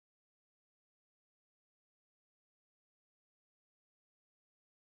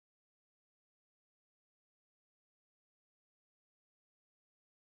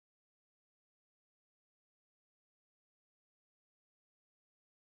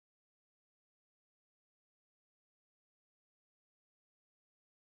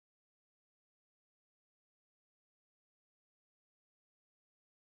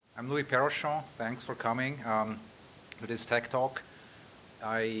I'm Louis Perrochon. Thanks for coming to this tech talk.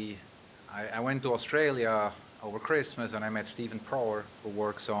 I went to Australia over Christmas and I met Stephen Prawer, who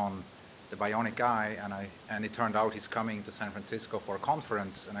works on the Bionic Eye, and it turned out he's coming to San Francisco for a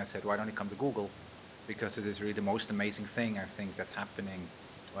conference, and I said, why don't you come to Google? Because it is really the most amazing thing, I think, that's happening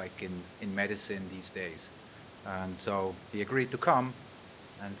like in medicine these days. And so he agreed to come,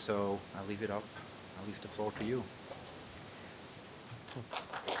 and so I'll leave it up. I'll leave the floor to you.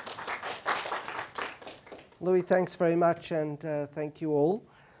 Louis, thanks very much, and thank you all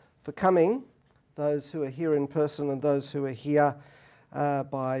for coming, those who are here in person and those who are here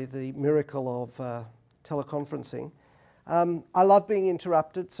by the miracle of teleconferencing. I love being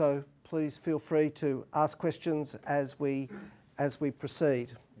interrupted, so please feel free to ask questions as we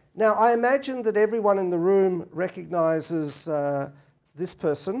proceed. Now, I imagine that everyone in the room recognises this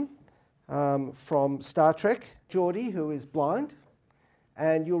person from Star Trek, Geordi, who is blind,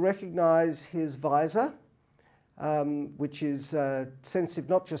 and you'll recognise his visor, which is sensitive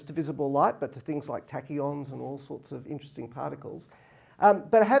not just to visible light, but to things like tachyons and all sorts of interesting particles.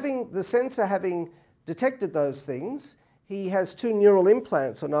 But the sensor having detected those things, he has two neural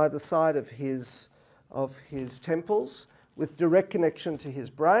implants on either side of his temples with direct connection to his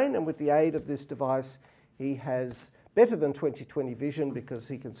brain, and with the aid of this device, he has better than 20/20 vision because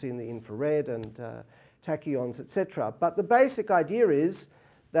he can see in the infrared and tachyons, etc. But the basic idea is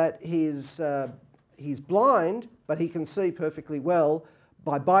that he's blind, but he can see perfectly well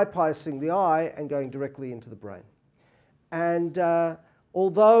by bypassing the eye and going directly into the brain. And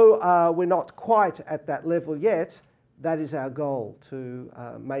although we're not quite at that level yet, that is our goal, to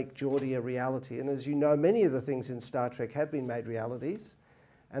make Geordi a reality. And as you know, many of the things in Star Trek have been made realities.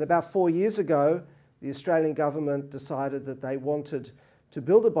 And about 4 years ago, the Australian government decided that they wanted to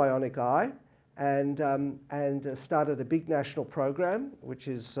build a bionic eye and started a big national program, which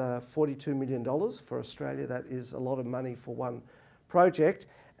is $42 million for Australia. That is a lot of money for one project.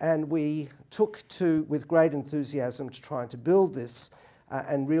 And we took to, with great enthusiasm, to trying to build this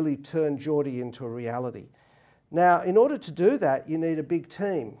and really turn Geordi into a reality. Now, in order to do that, you need a big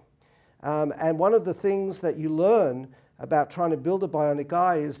team. And one of the things that you learn about trying to build a bionic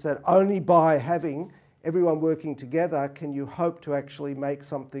eye is that only by having everyone working together can you hope to actually make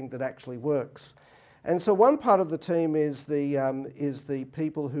something that actually works. And so one part of the team is the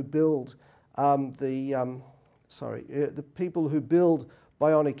people who build the people who build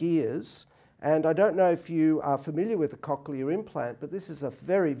bionic ears. And I don't know if you are familiar with a cochlear implant, but this is a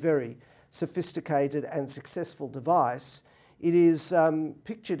very, very sophisticated and successful device. It is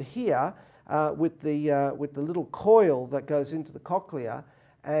pictured here with the little coil that goes into the cochlea.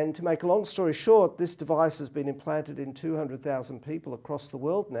 And to make a long story short, this device has been implanted in 200,000 people across the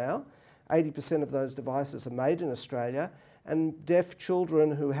world now. 80% of those devices are made in Australia, and deaf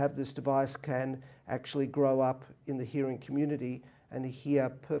children who have this device can actually grow up in the hearing community and hear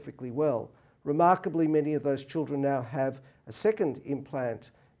perfectly well. Remarkably, many of those children now have a second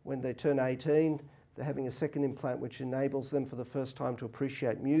implant. When they turn 18, they're having a second implant which enables them for the first time to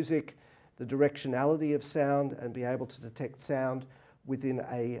appreciate music, the directionality of sound, and be able to detect sound within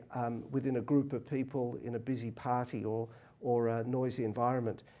a group of people in a busy party or a noisy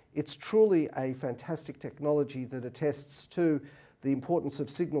environment. It's truly a fantastic technology that attests to the importance of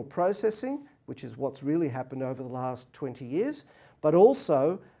signal processing, which is what's really happened over the last 20 years, but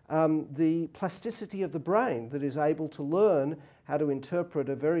also the plasticity of the brain that is able to learn how to interpret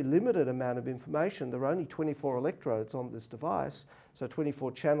a very limited amount of information. There are only 24 electrodes on this device, so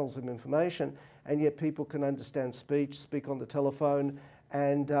 24 channels of information, and yet people can understand speech, speak on the telephone,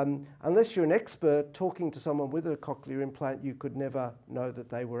 and unless you're an expert talking to someone with a cochlear implant, you could never know that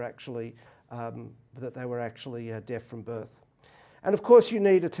they were actually deaf from birth. And of course, you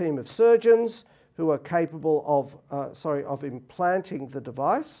need a team of surgeons who are capable of implanting the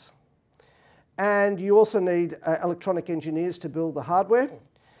device. And you also need electronic engineers to build the hardware.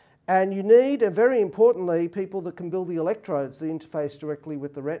 And you need, very importantly, people that can build the electrodes, the interface directly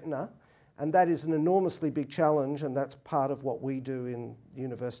with the retina. And that is an enormously big challenge, and that's part of what we do in the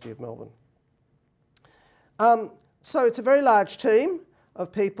University of Melbourne. So it's a very large team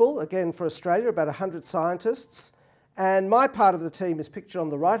of people, again for Australia, about 100 scientists. And my part of the team is pictured on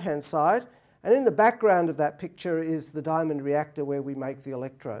the right-hand side. And in the background of that picture is the diamond reactor where we make the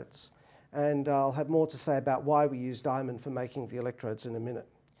electrodes. And I'll have more to say about why we use diamond for making the electrodes in a minute.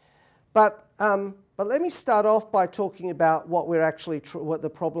 But let me start off by talking about what the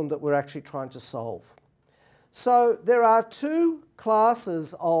problem that we're actually trying to solve. So there are two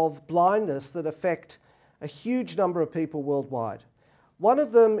classes of blindness that affect a huge number of people worldwide. One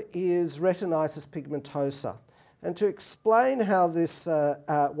of them is retinitis pigmentosa. And to explain how this,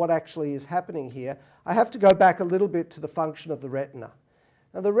 what actually is happening here, I have to go back a little bit to the function of the retina.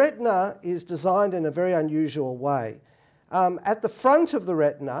 Now, the retina is designed in a very unusual way. At the front of the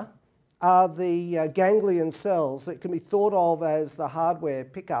retina are the ganglion cells that can be thought of as the hardware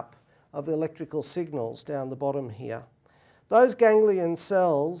pickup of the electrical signals down the bottom here. Those ganglion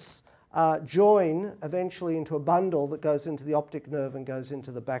cells join eventually into a bundle that goes into the optic nerve and goes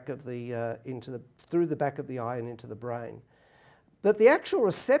into the back of the, through the back of the eye and into the brain. But the actual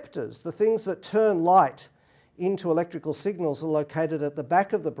receptors, the things that turn light into electrical signals, are located at the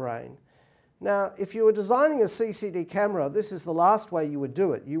back of the brain. Now, if you were designing a CCD camera, this is the last way you would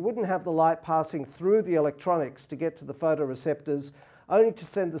do it. You wouldn't have the light passing through the electronics to get to the photoreceptors, only to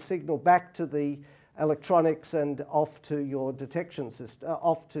send the signal back to the electronics and off to your detection system,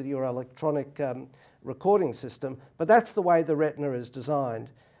 off to your electronic recording system. But that's the way the retina is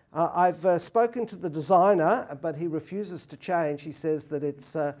designed. I've spoken to the designer, but he refuses to change. He says that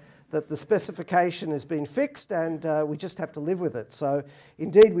it's that the specification has been fixed and we just have to live with it. So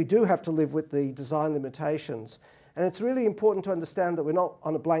indeed, we do have to live with the design limitations. And it's really important to understand that we're not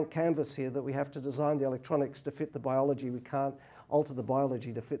on a blank canvas here, that we have to design the electronics to fit the biology. We can't alter the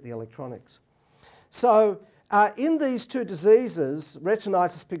biology to fit the electronics. So in these two diseases,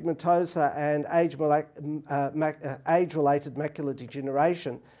 retinitis pigmentosa and age-related macular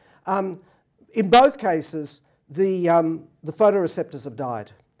degeneration, in both cases, the photoreceptors have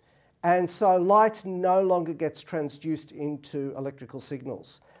died. And so light no longer gets transduced into electrical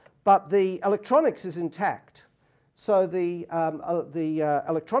signals. But the electronics is intact. So the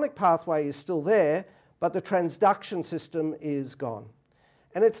electronic pathway is still there, but the transduction system is gone.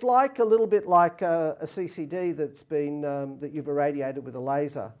 And it's like a little bit like a CCD that's been, that you've irradiated with a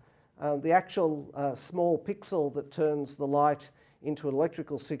laser. The actual small pixel that turns the light into an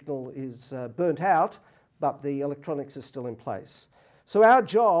electrical signal is burnt out, but the electronics is still in place. So our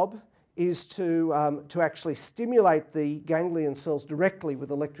job is to actually stimulate the ganglion cells directly with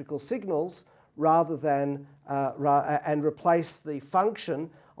electrical signals rather than, and replace the function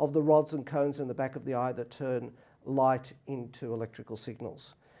of the rods and cones in the back of the eye that turn light into electrical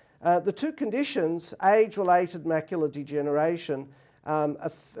signals. The two conditions, age-related macular degeneration,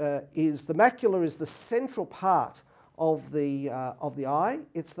 is the macula is the central part of the eye.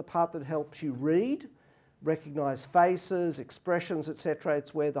 It's the part that helps you read, recognize faces, expressions, etc.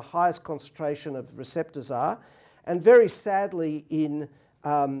 It's where the highest concentration of receptors are. And very sadly, in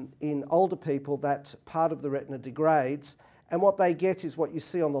older people, that part of the retina degrades. And what they get is what you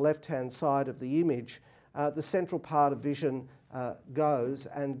see on the left-hand side of the image. The central part of vision goes,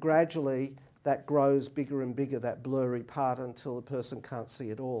 and gradually that grows bigger and bigger, that blurry part, until the person can't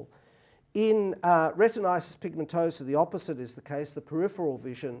see at all. In retinitis pigmentosa, the opposite is the case. The peripheral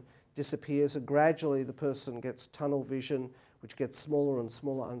vision disappears, and gradually the person gets tunnel vision, which gets smaller and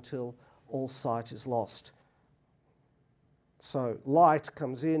smaller until all sight is lost. So light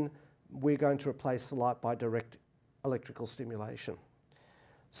comes in. We're going to replace the light by direct electrical stimulation.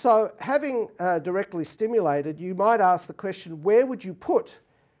 So having directly stimulated, you might ask the question, where would you put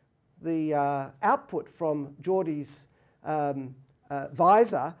the output from Geordie's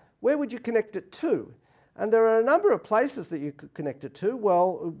visor? Where would you connect it to? And there are a number of places that you could connect it to.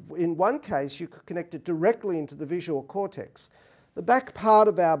 Well, in one case, you could connect it directly into the visual cortex. The back part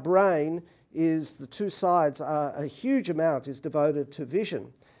of our brain is, the two sides, a huge amount is devoted to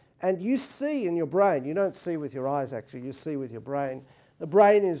vision. And you see in your brain, you don't see with your eyes actually, you see with your brain. The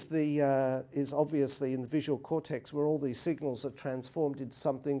brain is obviously in the visual cortex, where all these signals are transformed into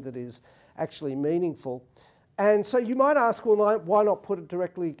something that is actually meaningful. And so you might ask, well, why not put it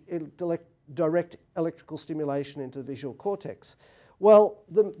direct electrical stimulation into the visual cortex? Well,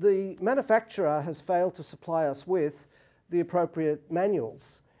 the manufacturer has failed to supply us with the appropriate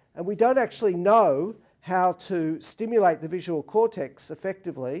manuals. And we don't actually know how to stimulate the visual cortex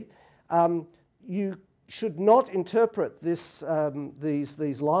effectively. You should not interpret this,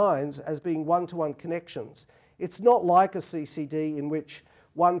 these lines as being one-to-one connections. It's not like a CCD in which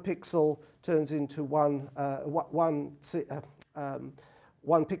one pixel turns into one pixel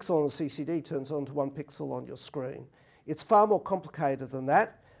on the CCD turns onto one pixel on your screen. It's far more complicated than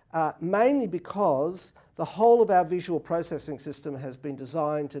that, mainly because the whole of our visual processing system has been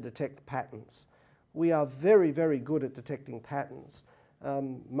designed to detect patterns. We are very, very good at detecting patterns.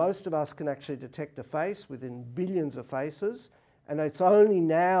 Most of us can actually detect a face within billions of faces, and it's only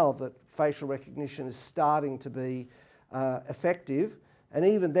now that facial recognition is starting to be effective, and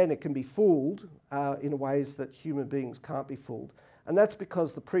even then it can be fooled in ways that human beings can't be fooled. And that's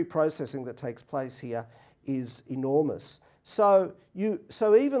because the pre-processing that takes place here is enormous. So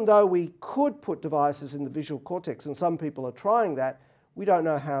even though we could put devices in the visual cortex, and some people are trying that, we don't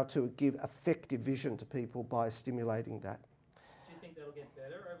know how to give effective vision to people by stimulating that. Do you think that'll get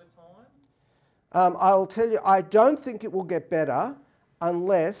better over time? I'll tell you, I don't think it will get better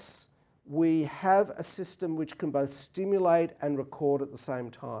unless we have a system which can both stimulate and record at the same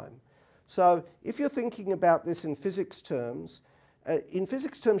time. So if you're thinking about this in physics terms,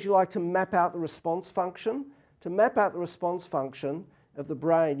 you like to map out the response function. To map out the response function of the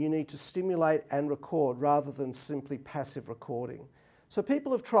brain, you need to stimulate and record rather than simply passive recording. So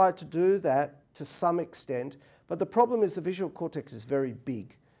people have tried to do that to some extent, but the problem is the visual cortex is very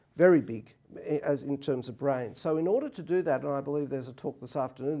big as in terms of brain. So in order to do that, and I believe there's a talk this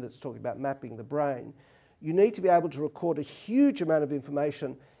afternoon that's talking about mapping the brain, you need to be able to record a huge amount of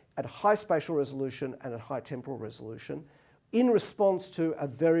information at high spatial resolution and at high temporal resolution in response to a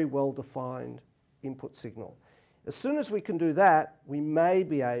very well-defined input signal. As soon as we can do that, we may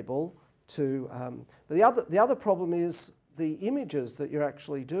be able to, but the other problem is the images that you're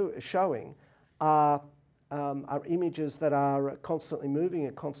actually showing are images that are constantly moving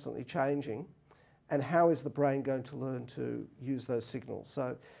and constantly changing, and how is the brain going to learn to use those signals?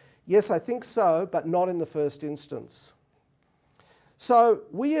 So yes, I think so, but not in the first instance. So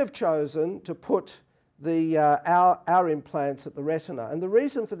we have chosen to put our implants at the retina, and the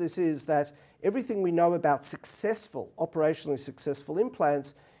reason for this is that everything we know about operationally successful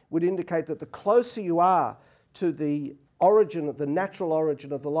implants would indicate that the closer you are to the natural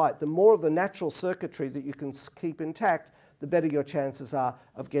origin of the light, the more of the natural circuitry that you can keep intact, the better your chances are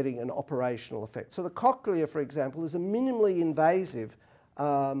of getting an operational effect. So the cochlea, for example, is a minimally invasive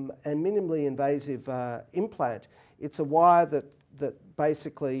implant. It's a wire that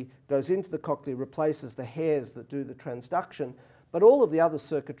basically goes into the cochlea, replaces the hairs that do the transduction, but all of the other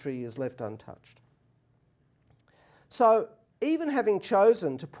circuitry is left untouched. So even having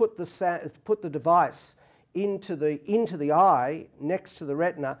chosen to put the device into the eye next to the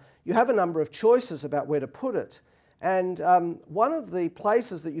retina, you have a number of choices about where to put it. And one of the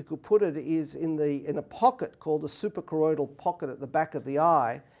places that you could put it is in a pocket called a suprachoroidal pocket at the back of the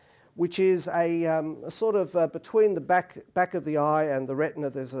eye, which is a sort of between the back of the eye and the retina.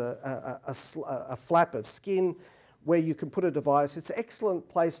 There's a flap of skin where you can put a device. It's an excellent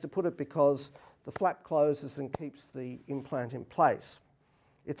place to put it because the flap closes and keeps the implant in place.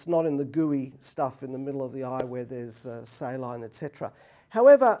 It's not in the gooey stuff in the middle of the eye where there's saline, etc.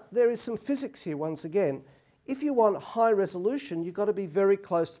 However, there is some physics here once again. If you want high resolution, you've got to be very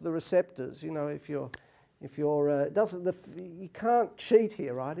close to the receptors. You know, you can't cheat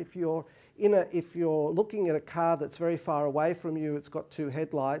here, right? If you're looking at a car that's very far away from you, it's got two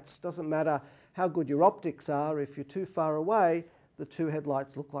headlights. Doesn't matter how good your optics are. If you're too far away, the two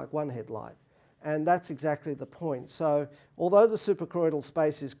headlights look like one headlight. And that's exactly the point. So although the suprachoroidal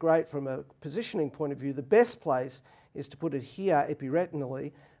space is great from a positioning point of view, the best place is to put it here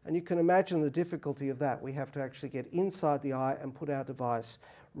epiretinally. And you can imagine the difficulty of that. We have to actually get inside the eye and put our device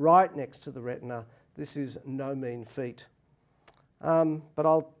right next to the retina. This is no mean feat. But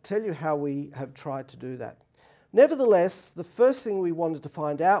I'll tell you how we have tried to do that. Nevertheless, the first thing we wanted to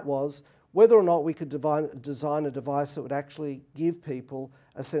find out was whether or not we could design a device that would actually give people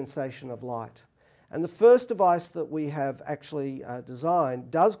a sensation of light. And the first device that we have actually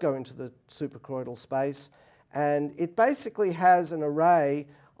designed does go into the suprachoroidal space, and it basically has an array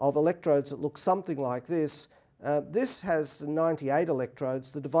of electrodes that look something like this. This has 98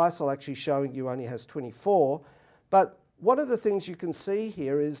 electrodes. The device I'm actually showing you only has 24. But one of the things you can see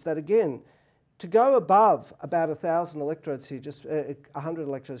here is that, again, to go above about 1,000 electrodes here, just 100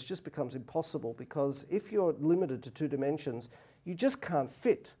 electrodes, just becomes impossible, because if you're limited to 2 dimensions, you just can't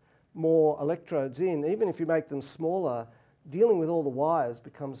fit more electrodes in. Even if you make them smaller, dealing with all the wires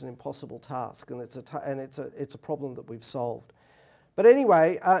becomes an impossible task, and it's a problem that we've solved. But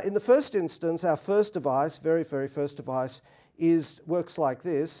anyway, in the first instance, our first device, very first device, works like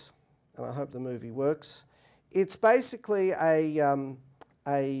this, and I hope the movie works. It's basically an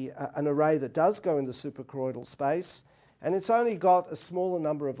array that does go in the suprachoroidal space, and it's only got a smaller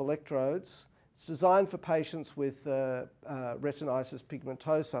number of electrodes. It's designed for patients with retinitis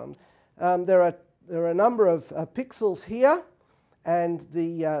pigmentosa. There are a number of pixels here, and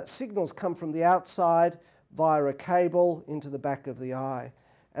the signals come from the outside via a cable into the back of the eye.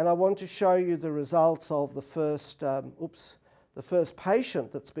 And I want to show you the results of the first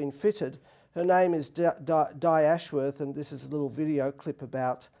patient that's been fitted. Her name is Di Ashworth, and this is a little video clip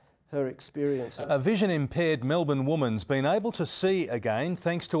about her experience. A vision-impaired Melbourne woman's been able to see again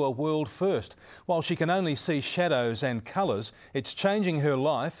thanks to a world first. While she can only see shadows and colours, it's changing her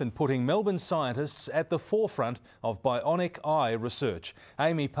life and putting Melbourne scientists at the forefront of bionic eye research.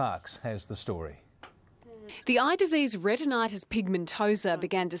 Amy Parks has the story. The eye disease retinitis pigmentosa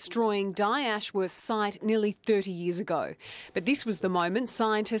began destroying Di Ashworth's sight nearly 30 years ago. But this was the moment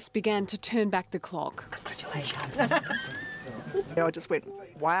scientists began to turn back the clock. Congratulations. I just went,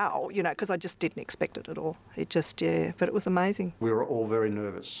 wow, you know, because I just didn't expect it at all. It just, yeah, but it was amazing. We were all very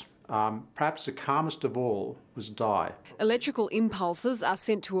nervous. Perhaps the calmest of all was Di. Electrical impulses are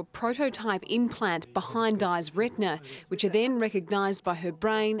sent to a prototype implant behind Di's retina, which are then recognised by her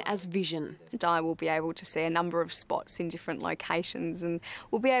brain as vision. Di will be able to see a number of spots in different locations, and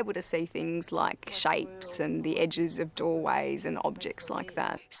we'll be able to see things like shapes and the edges of doorways and objects like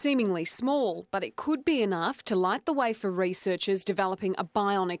that. Seemingly small, but it could be enough to light the way for researchers developing a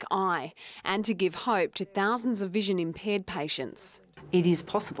bionic eye and to give hope to thousands of vision-impaired patients. It is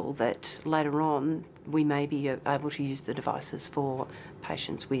possible that later on we may be able to use the devices for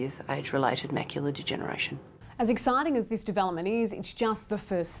patients with age-related macular degeneration. As exciting as this development is, it's just the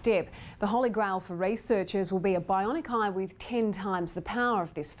first step. The holy grail for researchers will be a bionic eye with 10 times the power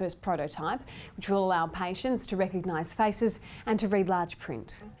of this first prototype, which will allow patients to recognise faces and to read large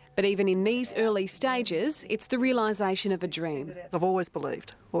print. But even in these early stages, it's the realisation of a dream. I've always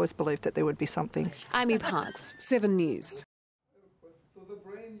believed that there would be something. Amy Parks, 7 News. The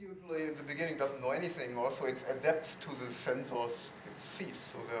brain usually in the beginning doesn't know anything. Also, it adapts to the sensors it sees.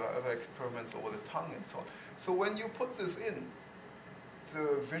 So there are other experiments over the tongue and so on. So when you put this in,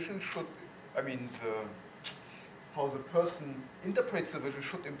 the vision should, how the person interprets the vision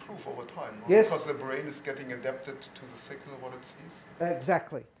should improve over time. No? Yes. Because the brain is getting adapted to the signal what it sees.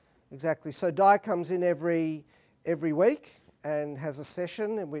 Exactly, exactly. So Di comes in every week and has a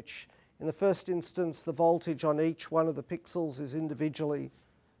session in which, in the first instance, the voltage on each one of the pixels is individually,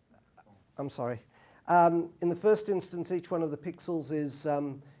 in the first instance, each one of the pixels is,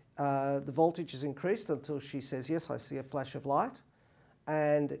 the voltage is increased until she says, yes, I see a flash of light.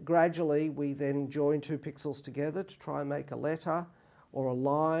 And gradually we then join 2 pixels together to try and make a letter or a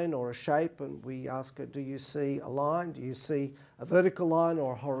line or a shape. And we ask her, do you see a line? Do you see a vertical line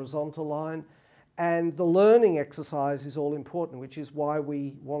or a horizontal line? And the learning exercise is all important, which is why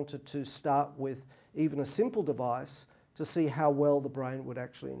we wanted to start with even a simple device to see how well the brain would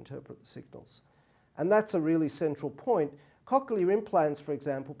actually interpret the signals. And that's a really central point. Cochlear implants, for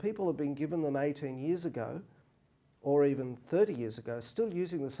example, people have been given them 18 years ago or even 30 years ago, still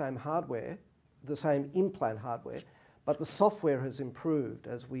using the same hardware, the same implant hardware, but the software has improved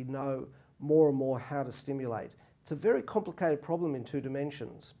as we know more and more how to stimulate. It's a very complicated problem in 2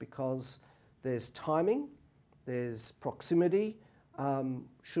 dimensions because there's timing, there's proximity.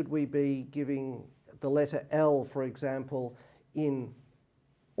 Should we be giving the letter L, for example, in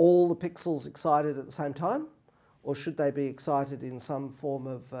all the pixels excited at the same time? Or should they be excited in some form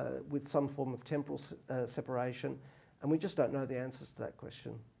of, with some form of temporal separation? And we just don't know the answers to that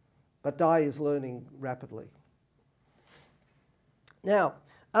question. But Di is learning rapidly. Now,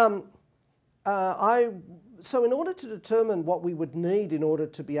 so in order to determine what we would need in order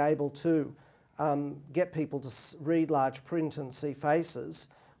to be able to get people to read large print and see faces,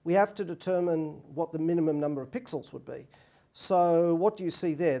 we have to determine what the minimum number of pixels would be. So what do you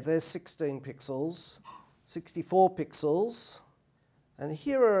see there? There's 16 pixels, 64 pixels, and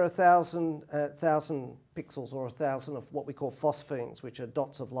here are 1,000 pixels, or 1,000 of what we call phosphenes, which are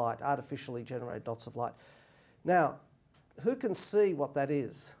dots of light, artificially generated dots of light. Now, who can see what that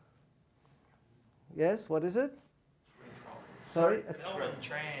is? Yes, what is it? Sorry? Melbourne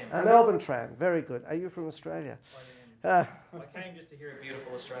tram. A Melbourne tram, very good. Are you from Australia? I came just to hear a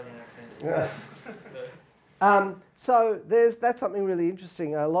beautiful Australian accent. So that's something really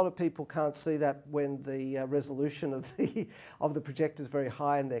interesting. A lot of people can't see that when the resolution of the projector is very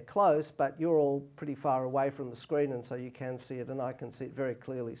high and they're close, but you're all pretty far away from the screen, and so you can see it, and I can see it very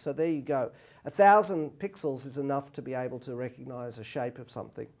clearly. So there you go. 1,000 pixels is enough to be able to recognise a shape of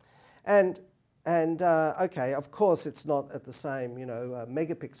something. And okay, of course it's not at the same,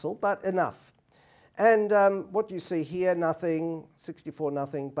 megapixel, but enough. And what you see here, nothing, 64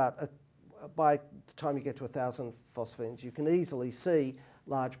 nothing, but by the time you get to 1,000 phosphenes, you can easily see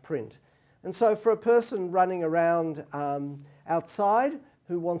large print. And so for a person running around outside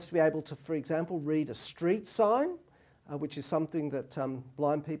who wants to be able to, for example, read a street sign, which is something that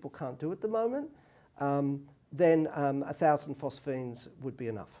blind people can't do at the moment, then 1,000 phosphenes would be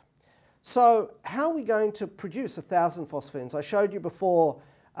enough. So how are we going to produce 1,000 phosphenes? I showed you before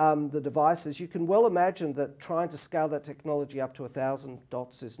the devices, you can well imagine that trying to scale that technology up to 1,000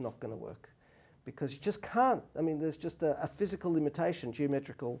 dots is not going to work, because you just can't. I mean, there's just a physical limitation,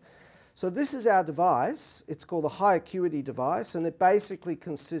 geometrical. So this is our device. It's called a high acuity device, and it basically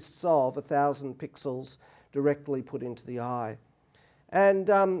consists of 1,000 pixels directly put into the eye. And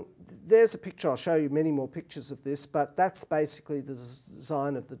there's a picture. I'll show you many more pictures of this, but that's basically the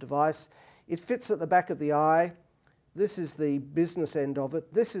design of the device. It fits at the back of the eye. This is the business end of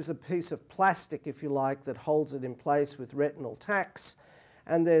it. This is a piece of plastic, if you like, that holds it in place with retinal tacks.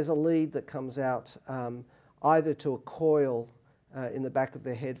 And there's a lead that comes out either to a coil in the back of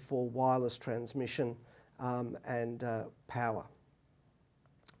the head for wireless transmission and power.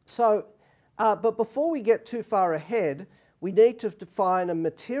 So, but before we get too far ahead, we need to define a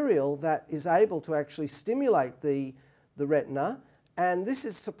material that is able to actually stimulate the retina. And this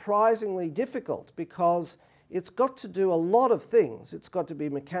is surprisingly difficult because it's got to do a lot of things. It's got to be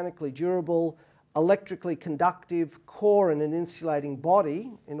mechanically durable, electrically conductive, core and an insulating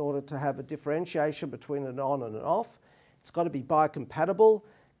body in order to have a differentiation between an on and an off. It's got to be biocompatible,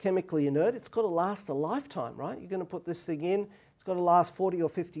 chemically inert. It's got to last a lifetime, right? You're going to put this thing in, it's got to last 40 or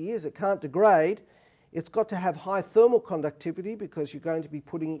 50 years. It can't degrade. It's got to have high thermal conductivity because you're going to be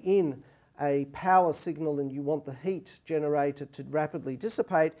putting in a power signal and you want the heat generated to rapidly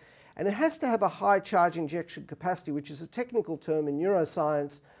dissipate. And it has to have a high charge injection capacity, which is a technical term in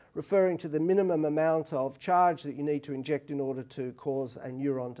neuroscience referring to the minimum amount of charge that you need to inject in order to cause a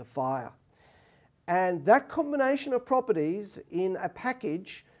neuron to fire. And that combination of properties in a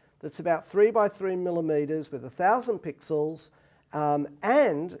package that's about 3 by 3 millimeters with 1,000 pixels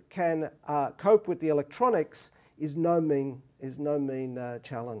and can cope with the electronics is no mean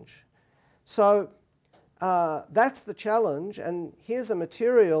challenge. So that's the challenge, and here's a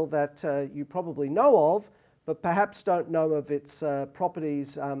material that you probably know of, but perhaps don't know of its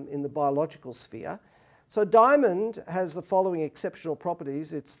properties in the biological sphere. So diamond has the following exceptional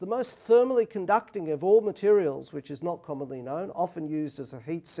properties. It's the most thermally conducting of all materials, which is not commonly known, often used as a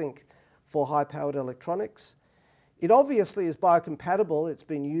heat sink for high-powered electronics. It obviously is biocompatible. It's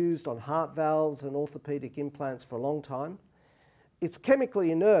been used on heart valves and orthopedic implants for a long time. It's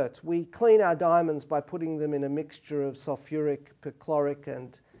chemically inert. We clean our diamonds by putting them in a mixture of sulfuric, perchloric,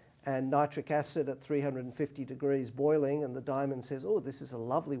 and nitric acid at 350 degrees boiling, and the diamond says, oh, this is a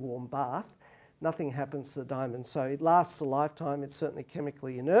lovely warm bath. Nothing happens to the diamond. So it lasts a lifetime. It's certainly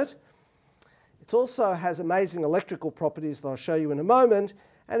chemically inert. It also has amazing electrical properties that I'll show you in a moment,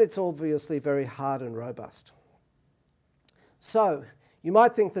 and it's obviously very hard and robust. So you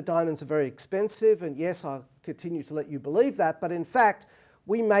might think that diamonds are very expensive, and yes, I'll continue to let you believe that, but in fact,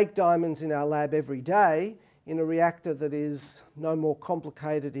 we make diamonds in our lab every day in a reactor that is no more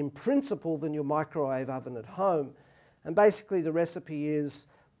complicated in principle than your microwave oven at home. And basically the recipe is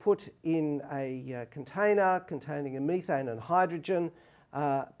put in a container containing a methane and hydrogen,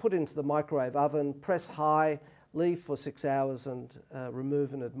 put into the microwave oven, press high, leave for 6 hours, and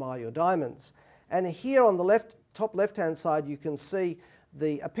remove and admire your diamonds. And here on the top left-hand side, you can see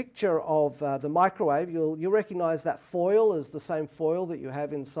a picture of the microwave. You'll recognize that foil as the same foil that you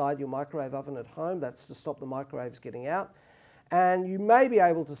have inside your microwave oven at home. That's to stop the microwaves getting out. And you may be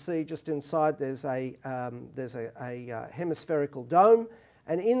able to see just inside there's a hemispherical dome.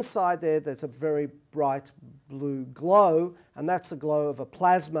 And inside there's a very bright blue glow. And that's the glow of a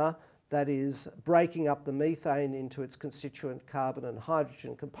plasma that is breaking up the methane into its constituent carbon and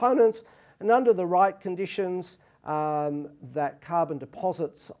hydrogen components. And under the right conditions, that carbon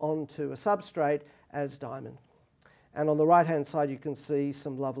deposits onto a substrate as diamond. And on the right-hand side, you can see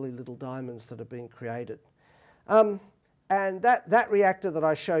some lovely little diamonds that have been created. And that reactor that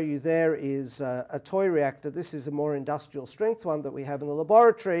I show you there is a toy reactor. This is a more industrial strength one that we have in the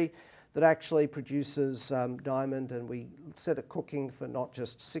laboratory that actually produces diamond, and we set it cooking for not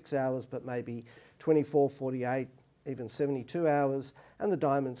just 6 hours, but maybe 24, 48, even 72 hours, and the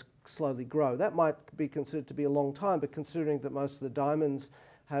diamonds slowly grow. That might be considered to be a long time, but considering that most of the diamonds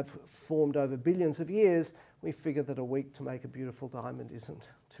have formed over billions of years, we figure that a week to make a beautiful diamond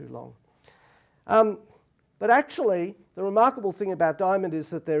isn't too long. But actually, the remarkable thing about diamond is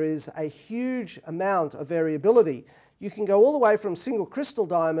that there is a huge amount of variability. You can go all the way from single crystal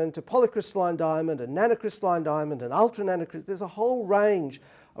diamond to polycrystalline diamond and nanocrystalline diamond and ultra nanocrystalline. There's a whole range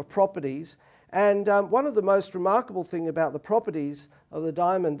of properties. And one of the most remarkable things about the properties of the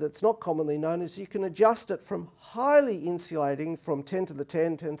diamond that's not commonly known is you can adjust it from highly insulating from 10 to the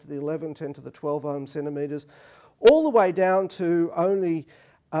 10, 10 to the 11, 10 to the 12 ohm centimeters, all the way down to only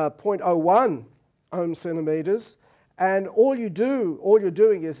 0.01 ohm centimeters. And all you're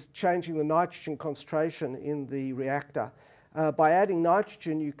doing is changing the nitrogen concentration in the reactor. by adding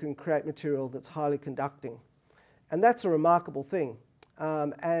nitrogen, you can create material that's highly conducting. And that's a remarkable thing.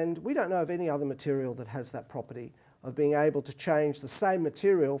 And we don't know of any other material that has that property of being able to change the same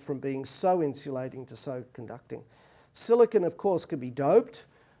material from being so insulating to so conducting. Silicon, of course, can be doped,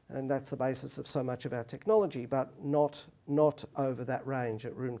 and that's the basis of so much of our technology, but not over that range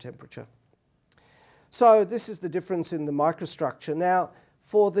at room temperature. So this is the difference in the microstructure. Now,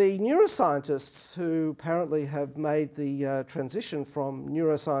 for the neuroscientists who apparently have made the transition from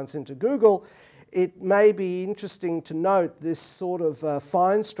neuroscience into Google, it may be interesting to note this sort of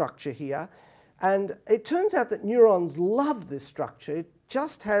fine structure here. And it turns out that neurons love this structure. It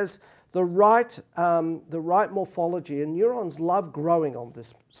just has the right morphology, and neurons love growing on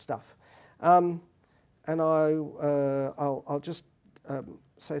this stuff. And I'll just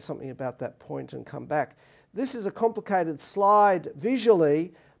say something about that point and come back. This is a complicated slide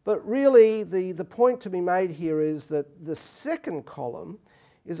visually, but really the point to be made here is that the second column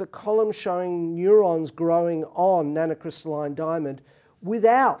is a column showing neurons growing on nanocrystalline diamond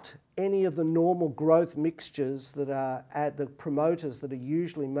without any of the normal growth mixtures that are the promoters that are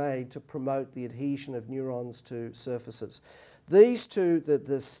usually made to promote the adhesion of neurons to surfaces. These two,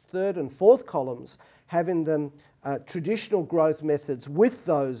 the third and fourth columns, have in them traditional growth methods with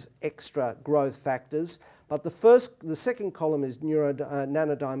those extra growth factors, but the second column is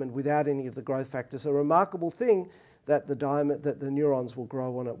nanodiamond without any of the growth factors. A remarkable thing that the neurons will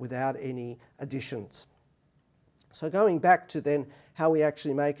grow on it without any additions. So going back to then how we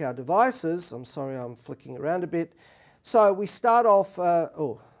actually make our devices, I'm sorry I'm flicking around a bit. So we start off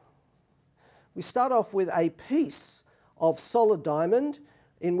with a piece of solid diamond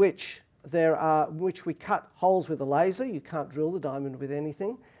in which we cut holes with a laser. You can't drill the diamond with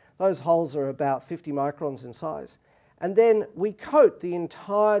anything. Those holes are about 50 microns in size. And then we coat the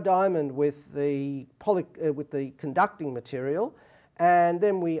entire diamond with the conducting material, and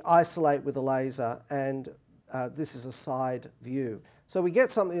then we isolate with a laser, and this is a side view. So we get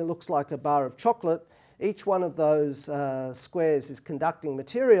something that looks like a bar of chocolate. Each one of those squares is conducting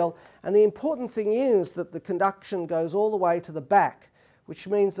material, and the important thing is that the conduction goes all the way to the back, which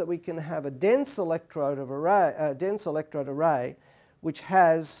means that we can have a dense electrode array which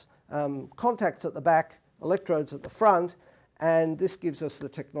has contacts at the back, electrodes at the front, and this gives us the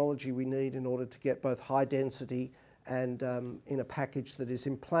technology we need in order to get both high density and in a package that is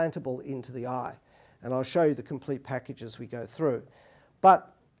implantable into the eye. And I'll show you the complete package as we go through.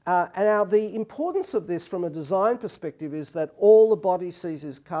 But now the importance of this from a design perspective is that all the body sees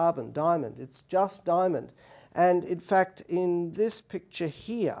is carbon, diamond. It's just diamond. And in fact, in this picture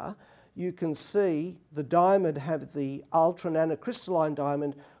here, you can see the diamond have the ultra nanocrystalline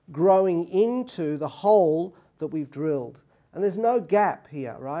diamond growing into the hole that we've drilled. And there's no gap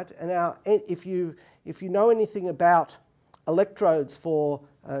here, right? And now if you know anything about electrodes for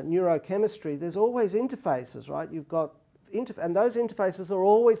neurochemistry, there's always interfaces, right? You've got and those interfaces are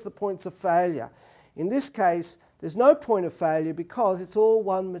always the points of failure. In this case, there's no point of failure because it's all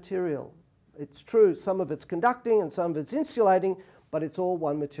one material. It's true, some of it's conducting and some of it's insulating, but it's all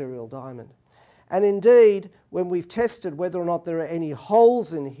one material diamond. And indeed, when we've tested whether or not there are any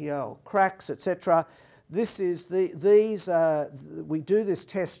holes in here or cracks, etc., we do this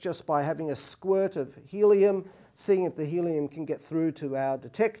test just by having a squirt of helium, seeing if the helium can get through to our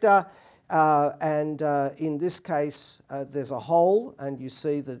detector. In this case, there's a hole, and you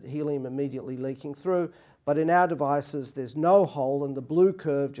see the helium immediately leaking through. But in our devices, there's no hole, and the blue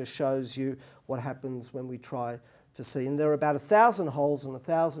curve just shows you what happens when we try to see. And there are about 1,000 holes and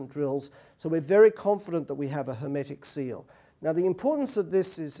 1,000 drills, so we're very confident that we have a hermetic seal. Now, the importance of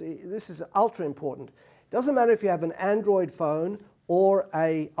this is ultra important. It doesn't matter if you have an Android phone or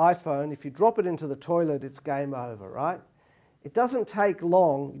an iPhone. If you drop it into the toilet, it's game over, right? It doesn't take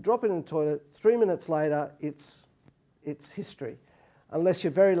long. You drop it in the toilet, 3 minutes later, it's history. Unless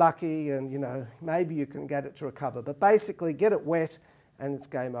you're very lucky and, you know, maybe you can get it to recover. But basically, get it wet and it's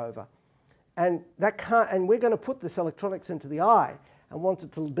game over. And we're going to put this electronics into the eye and want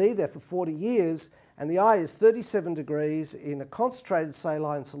it to be there for 40 years. And the eye is 37 degrees in a concentrated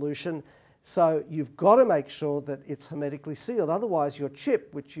saline solution. So you've got to make sure that it's hermetically sealed. Otherwise, your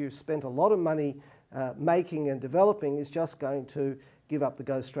chip, which you spent a lot of money making and developing, is just going to give up the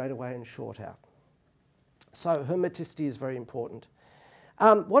ghost straight away and short out. So hermeticity is very important.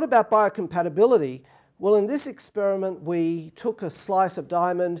 What about biocompatibility? Well, in this experiment, we took a slice of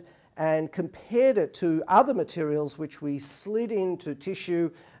diamond and compared it to other materials which we slid into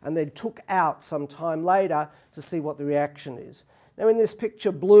tissue and then took out some time later to see what the reaction is. Now, in this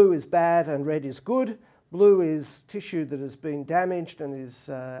picture, blue is bad and red is good. Blue is tissue that has been damaged and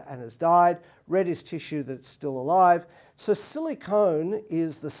has died. red is tissue that's still alive. So silicone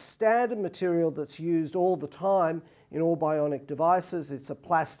is the standard material that's used all the time in all bionic devices. It's a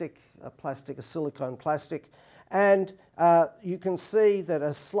silicone plastic. And you can see that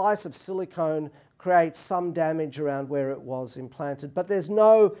a slice of silicone creates some damage around where it was implanted, but there's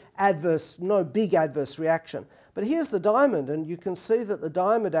no big adverse reaction. But here's the diamond, and you can see that the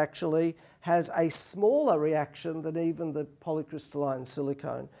diamond actually has a smaller reaction than even the polycrystalline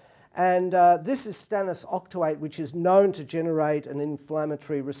silicone. And this is stannous octawate, which is known to generate an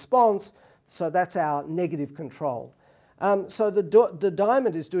inflammatory response, so that's our negative control. So the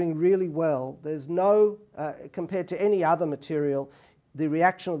diamond is doing really well. There's no, compared to any other material, the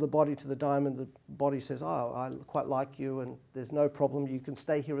reaction of the body to the diamond, the body says, oh, I quite like you, and there's no problem. You can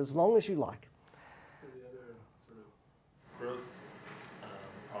stay here as long as you like. So the other sort of gross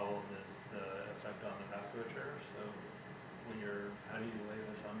problem is the effect on the vasculature. So how do you lay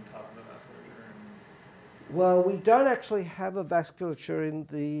this on top of the vasculature? Well, we don't actually have a vasculature in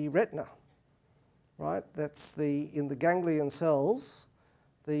the retina, right? That's in the ganglion cells.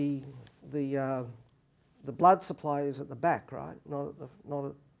 The blood supply is at the back, right?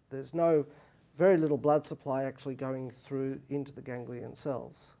 There's very little blood supply actually going through into the ganglion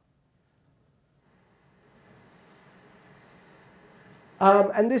cells.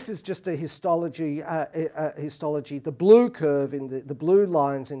 And this is just a histology. The blue curve the blue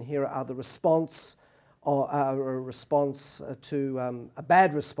lines in here are the response, or a response to a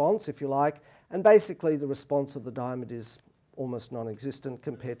bad response, if you like. And basically, the response of the diamond is almost non-existent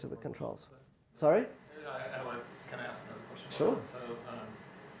compared to the controls. Sorry? Can I ask another question? Sure. So,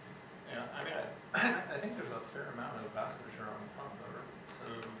 yeah, I mean, I think there's a fair amount of vasculature on the top of it. So,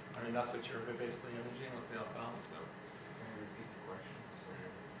 I mean, that's what you're basically imaging with the ophthalmoscope. Can you repeat the question?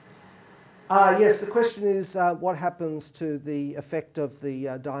 Yes, the question is what happens to the effect of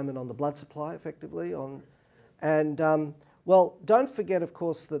the diamond on the blood supply, effectively. Well, don't forget, of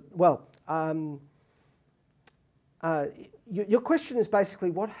course, that, your question is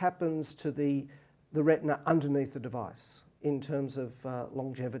basically what happens to the retina underneath the device in terms of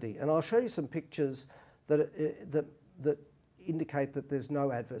longevity. And I'll show you some pictures that indicate that there's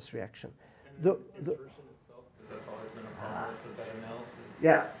no adverse reaction. And the insertion itself, because that's always been a problem with that analysis.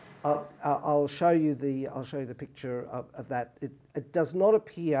 Yeah, I'll show you the picture of that. It does not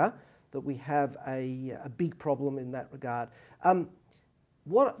appear that we have a big problem in that regard.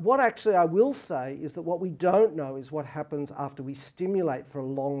 What actually I will say is that what we don't know is what happens after we stimulate for a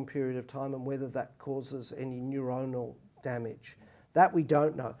long period of time and whether that causes any neuronal damage. That we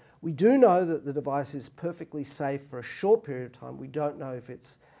don't know. We do know that the device is perfectly safe for a short period of time. We don't know if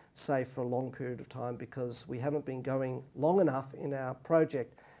it's safe for a long period of time because we haven't been going long enough in our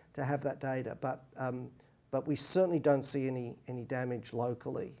project to have that data. But we certainly don't see any damage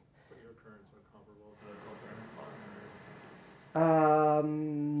locally.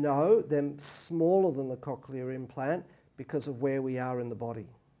 No, they're smaller than the cochlear implant because of where we are in the body.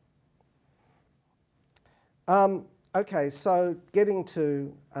 Okay, so getting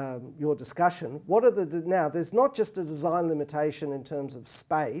to your discussion, what are now there's not just a design limitation in terms of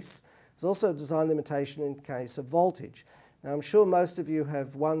space, there's also a design limitation in case of voltage. Now I'm sure most of you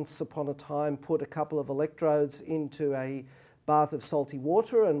have once upon a time put a couple of electrodes into a bath of salty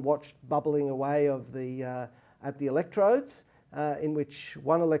water and watched bubbling away of at the electrodes. In which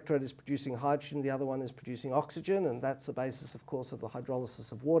one electrode is producing hydrogen, the other one is producing oxygen, and that's the basis, of course, of the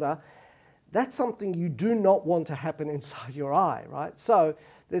hydrolysis of water. That's something you do not want to happen inside your eye, right? So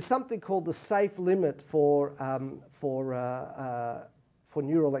there's something called the safe limit for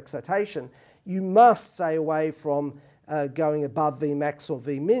neural excitation. You must stay away from going above Vmax or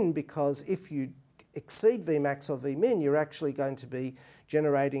Vmin, because if you exceed Vmax or Vmin, you're actually going to be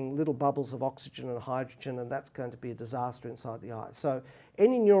generating little bubbles of oxygen and hydrogen, and that's going to be a disaster inside the eye. So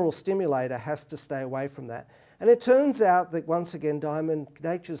any neural stimulator has to stay away from that. And it turns out that, once again,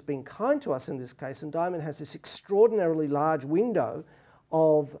 nature's been kind to us in this case, and diamond has this extraordinarily large window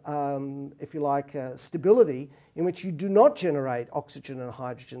of, if you like, stability in which you do not generate oxygen and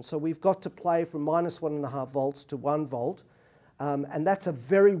hydrogen. So we've got to play from -1.5 volts to 1 volt, and that's a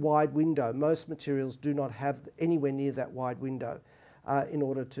very wide window. Most materials do not have anywhere near that wide window in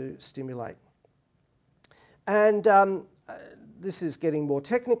order to stimulate. And this is getting more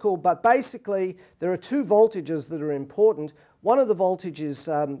technical, but basically there are two voltages that are important. One of the voltages is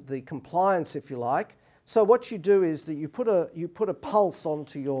the compliance, if you like. So what you do is that you put a pulse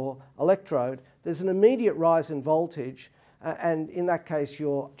onto your electrode. There's an immediate rise in voltage, and in that case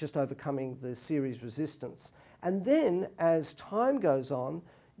you're just overcoming the series resistance. And then as time goes on,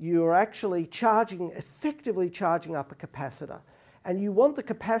 you're actually effectively charging up a capacitor. And you want the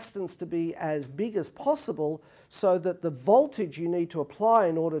capacitance to be as big as possible so that the voltage you need to apply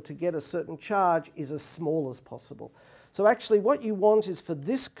in order to get a certain charge is as small as possible. So actually what you want is for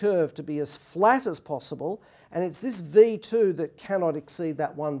this curve to be as flat as possible, and it's this V2 that cannot exceed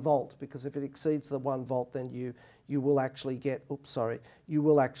that 1 volt, because if it exceeds the 1 volt then you will actually get, you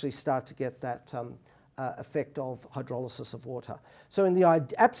will actually start to get that effect of hydrolysis of water. So in the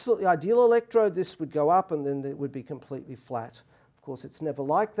absolutely ideal electrode, this would go up and then it would be completely flat. Of course, it's never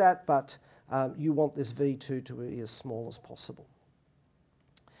like that, but you want this V2 to be as small as possible.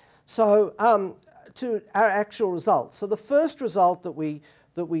 So to our actual results. So the first result that we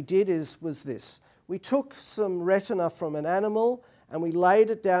did was this. We took some retina from an animal and we laid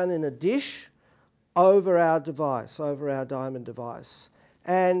it down in a dish over our device, over our Diamond device.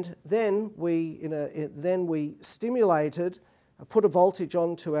 And then we stimulated, put a voltage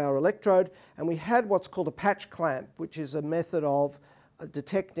onto our electrode, and we had what's called a patch clamp, which is a method of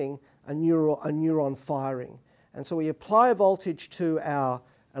detecting a neuron firing. And so we apply a voltage to our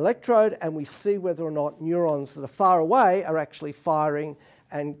electrode and we see whether or not neurons that are far away are actually firing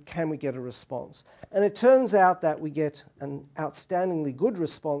and can we get a response. And it turns out that we get an outstandingly good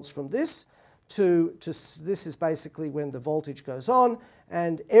response from this to this is basically when the voltage goes on,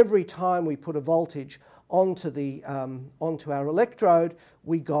 and every time we put a voltage onto our electrode,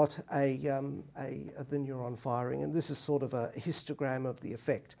 we got the neuron firing, and this is sort of a histogram of the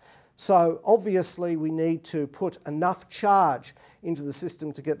effect. So obviously we need to put enough charge into the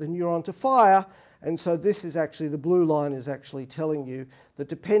system to get the neuron to fire, and so this is actually, the blue line is actually telling you that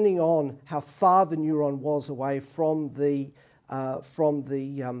depending on how far the neuron was away from the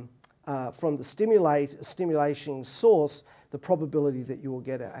stimulation source, the probability that you will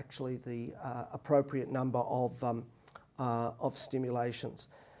get actually the appropriate number of stimulations.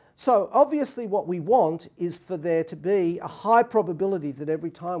 So obviously what we want is for there to be a high probability that every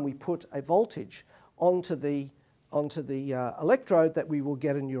time we put a voltage onto the electrode that we will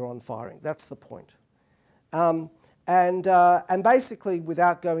get a neuron firing. That's the point. And basically,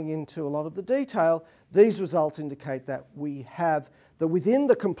 without going into a lot of the detail, these results indicate that we have that within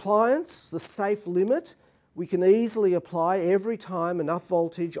the compliance, the safe limit, we can easily apply every time enough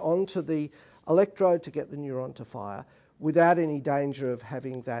voltage onto the electrode to get the neuron to fire without any danger of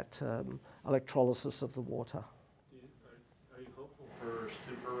having that electrolysis of the water. Are you hopeful for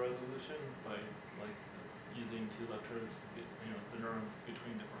super resolution by using 2 electrodes, the neurons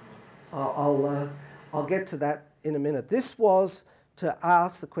between different electrodes? I'll get to that in a minute. This was to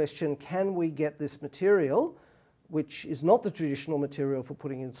ask the question, can we get this material, which is not the traditional material for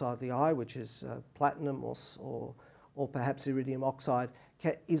putting inside the eye, which is platinum or perhaps iridium oxide,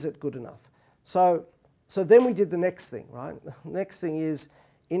 is it good enough? So then we did the next thing, right? The next thing is,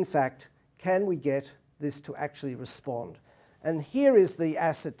 in fact, can we get this to actually respond? And here is the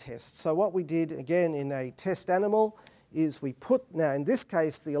acid test. So what we did, again, in a test animal, is we put, now in this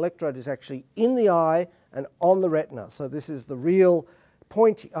case, the electrode is actually in the eye and on the retina. So this is the real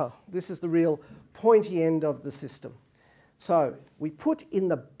pointy end of the system. So we put in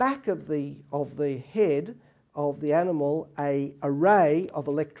the back of the head of the animal an array of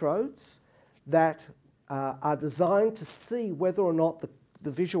electrodes that are designed to see whether or not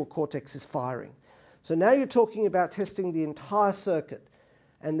the visual cortex is firing. So now you're talking about testing the entire circuit.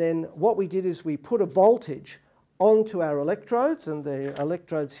 And then what we did is we put a voltage onto our electrodes, and the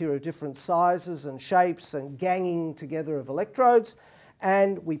electrodes here are different sizes and shapes and ganging together of electrodes,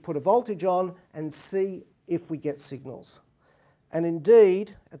 and we put a voltage on and see if we get signals. And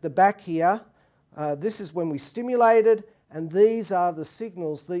indeed, at the back here, this is when we stimulated, and these are the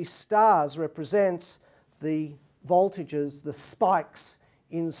signals. These stars represents the voltages, the spikes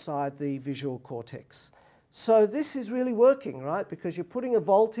inside the visual cortex. So this is really working, right? Because you're putting a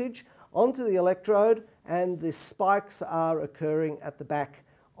voltage onto the electrode, and the spikes are occurring at the back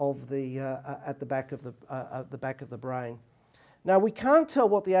of the back of the brain. Now we can't tell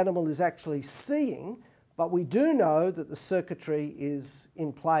what the animal is actually seeing, but we do know that the circuitry is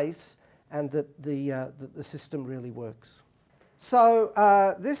in place and that the system really works. So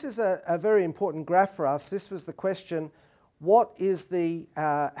this is a very important graph for us. This was the question: what is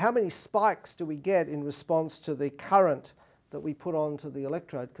how many spikes do we get in response to the current that we put onto the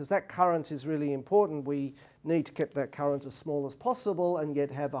electrode? Because that current is really important. We need to keep that current as small as possible and yet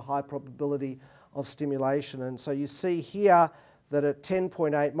have a high probability of stimulation. And so you see here that at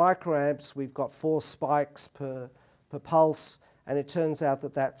 10.8 microamps, we've got 4 spikes per pulse, and it turns out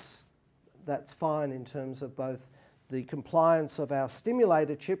that that's fine in terms of both the compliance of our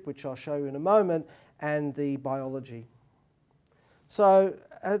stimulator chip, which I'll show you in a moment, and the biology. So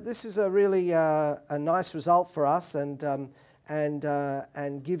this is a really a nice result for us, and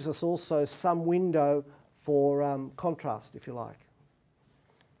and gives us also some window for contrast, if you like.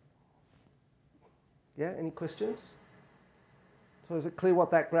 Yeah, any questions? So is it clear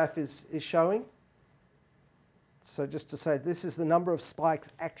what that graph is showing? So just to say, this is the number of spikes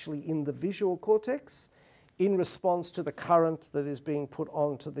actually in the visual cortex in response to the current that is being put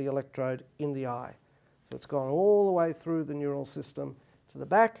onto the electrode in the eye. So it's gone all the way through the neural system to the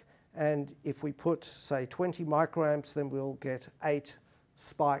back, and if we put, say, 20 microamps, then we'll get 8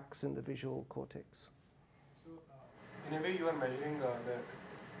 spikes in the visual cortex. So in a way you are measuring the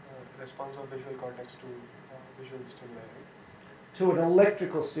response of visual cortex to visual stimuli, right? To an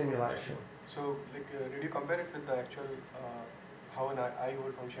electrical stimulation. So like, did you compare it with the actual how an eye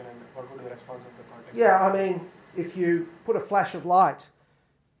would function and what would be the response of the cortex? Yeah, I mean, if you put a flash of light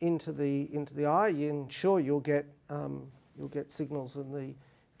into the eye, you'll get signals in the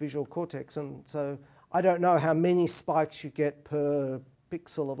visual cortex, and so I don't know how many spikes you get per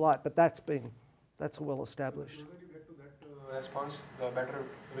pixel of light, but that's well established. So when you get to that response, the better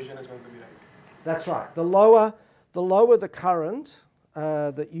vision is going to be, right? That's right. The lower the current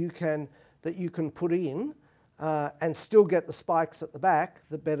that you can put in and still get the spikes at the back,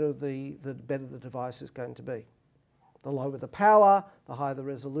 the better the device is going to be. The lower the power, the higher the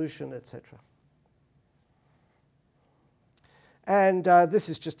resolution, etc. And this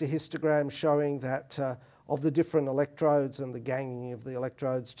is just a histogram showing that of the different electrodes and the ganging of the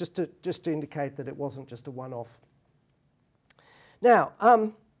electrodes, just to indicate that it wasn't just a one-off. Now,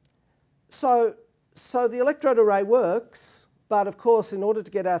 so the electrode array works, but of course, in order to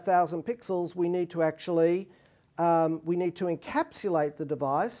get our 1,000 pixels, we need to actually encapsulate the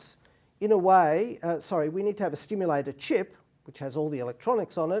device in a way. We need to have a stimulator chip, which has all the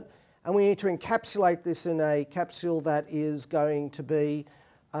electronics on it, and we need to encapsulate this in a capsule that is going to be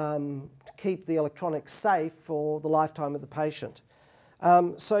to keep the electronics safe for the lifetime of the patient.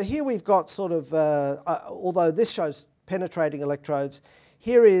 So here we've got sort of, although this shows penetrating electrodes,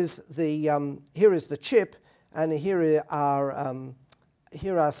 here is the chip, and here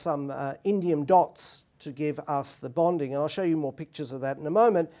are some indium dots to give us the bonding, and I'll show you more pictures of that in a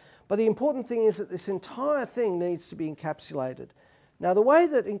moment. But the important thing is that this entire thing needs to be encapsulated. Now, the way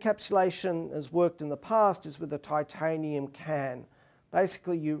that encapsulation has worked in the past is with a titanium can.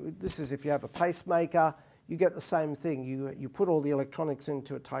 Basically, this is if you have a pacemaker, you get the same thing. You put all the electronics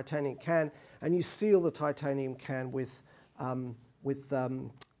into a titanium can, and you seal the titanium can with a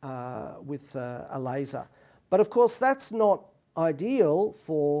laser. But of course, that's not ideal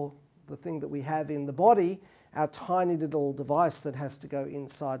for the thing that we have in the body, our tiny little device that has to go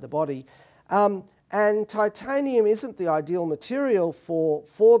inside the body. And titanium isn't the ideal material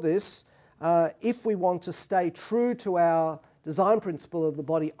for this if we want to stay true to our design principle of the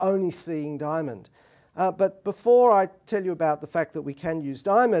body only seeing diamond. But before I tell you about the fact that we can use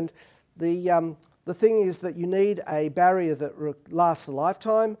diamond, the thing is that you need a barrier that lasts a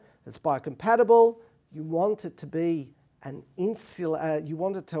lifetime, that's biocompatible. You want it to be an insulator, you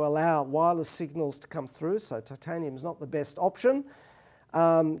want it to allow wireless signals to come through, so titanium is not the best option.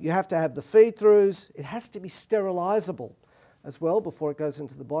 You have to have the feed-throughs. It has to be sterilizable as well before it goes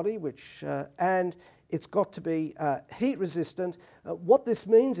into the body, and it's got to be heat resistant. What this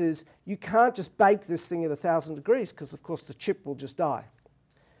means is you can't just bake this thing at 1,000 degrees because, of course, the chip will just die.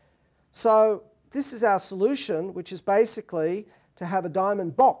 So this is our solution, which is basically to have a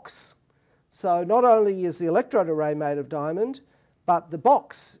diamond box. So not only is the electrode array made of diamond, but the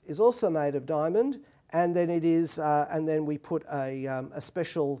box is also made of diamond, and then and then we put a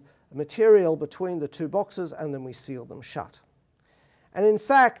special material between the two boxes, and then we seal them shut. And in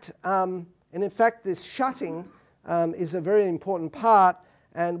fact, this shutting is a very important part.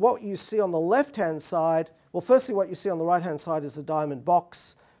 And what you see on the left-hand side, well, firstly, what you see on the right-hand side is a diamond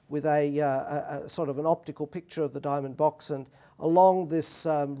box with a sort of an optical picture of the diamond box, and along this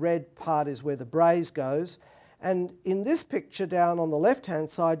red part is where the braze goes. And in this picture down on the left-hand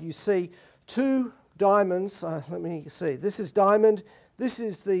side, you see two diamonds. Let me see. This is diamond. This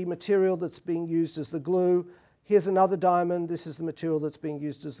is the material that's being used as the glue. Here's another diamond. This is the material that's being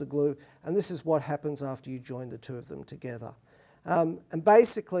used as the glue. And this is what happens after you join the two of them together. And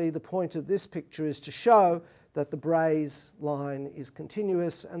basically, the point of this picture is to show that the braze line is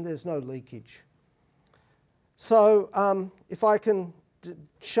continuous and there's no leakage. So if I can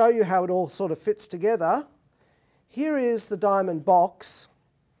show you how it all sort of fits together, here is the diamond box.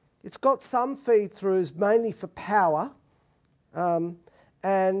 It's got some feed-throughs, mainly for power. That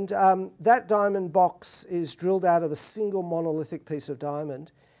diamond box is drilled out of a single monolithic piece of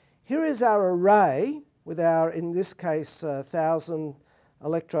diamond. Here is our array with our, in this case, 1,000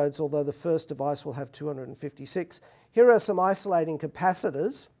 electrodes, although the first device will have 256. Here are some isolating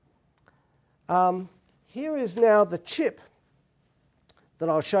capacitors. Here is now the chip that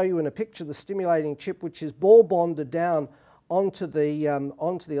I'll show you in a picture, the stimulating chip, which is ball bonded down onto the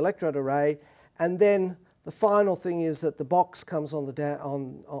electrode array, and then the final thing is that the box comes on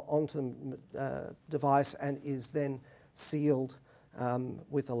onto the device and is then sealed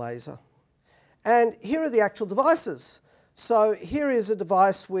with a laser. And here are the actual devices. So here is a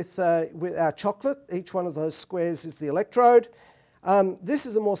device with our chocolate. Each one of those squares is the electrode. This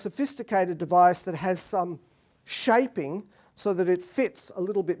is a more sophisticated device that has some shaping so that it fits a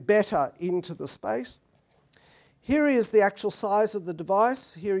little bit better into the space. Here is the actual size of the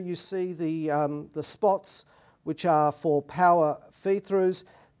device. Here you see the spots which are for power feed-throughs.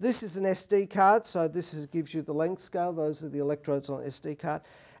 This is an SD card, so this gives you the length scale. Those are the electrodes on an SD card.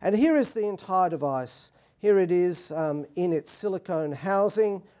 And here is the entire device. Here it is in its silicone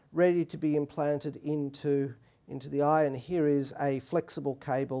housing, ready to be implanted into the eye, and here is a flexible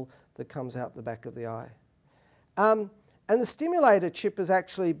cable that comes out the back of the eye. And the stimulator chip has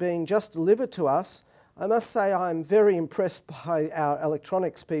actually been just delivered to us. I must say I'm very impressed by our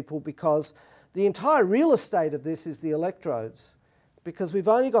electronics people, because the entire real estate of this is the electrodes, because we've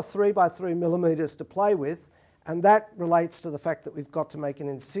only got 3 by 3 millimeters to play with, and that relates to the fact that we've got to make an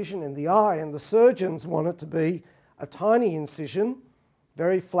incision in the eye, and the surgeons want it to be a tiny incision,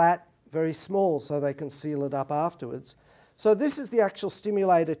 very flat, very small, so they can seal it up afterwards. So this is the actual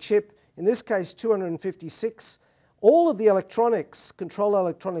stimulator chip, in this case 256. All of the electronics, control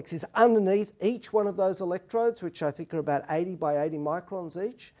electronics, is underneath each one of those electrodes, which I think are about 80 by 80 microns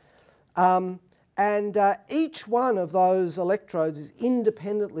each. Each one of those electrodes is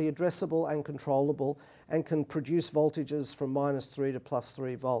independently addressable and controllable and can produce voltages from -3 to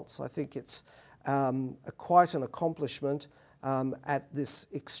 +3 volts. I think it's quite an accomplishment at this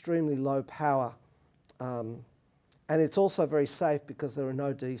extremely low power. And it's also very safe because there are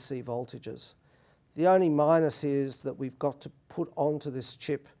no DC voltages. The only minus is that we've got to put onto this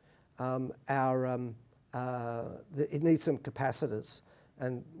chip it needs some capacitors,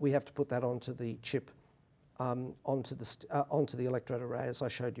 and we have to put that onto the chip, onto the electrode array, as I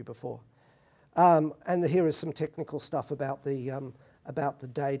showed you before. And here is some technical stuff about the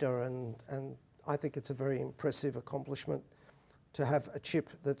data, and I think it's a very impressive accomplishment to have a chip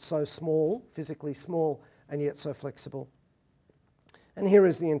that's so small, physically small, and yet so flexible. And here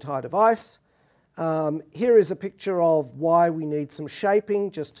is the entire device. Here is a picture of why we need some shaping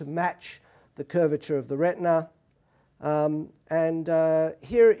just to match the curvature of the retina.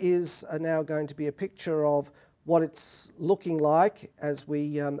 Here is now going to be a picture of what it's looking like as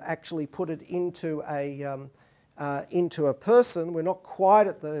we actually put it into a person. We're not quite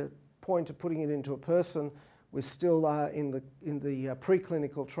at the point of putting it into a person. We're still in the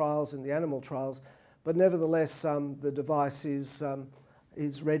preclinical trials, in the animal trials, but nevertheless, the device is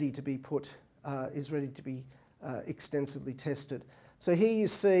ready to be extensively tested. So here you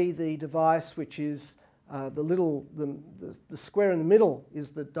see the device, which is the square in the middle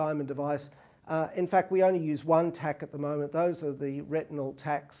is the Diamond device. In fact, we only use one tack at the moment. Those are the retinal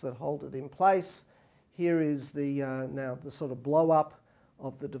tacks that hold it in place. Here is now the sort of blow up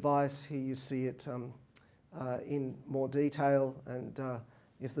of the device. Here you see it in more detail, and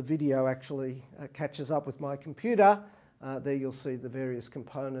if the video actually catches up with my computer, there you'll see the various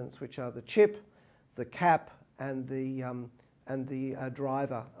components, which are the chip, the cap, and the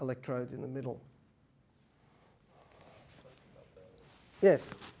driver electrode in the middle.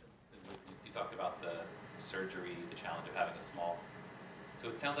 Yes? You talked about the surgery, the challenge of having a small. So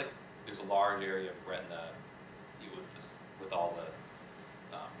it sounds like there's a large area of retina with all the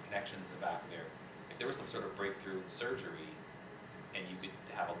connections in the back there. If there was some sort of breakthrough in surgery and you could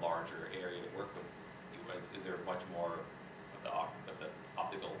have a larger area to work with, is there much more of the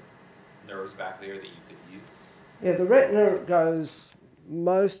optical nerves back there that you could use? Yeah, the retina goes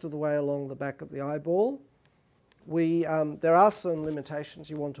most of the way along the back of the eyeball. There are some limitations.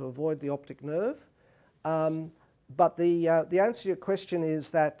 You want to avoid the optic nerve. But the answer to your question is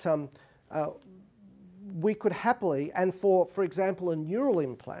that we could happily, and for example, a neural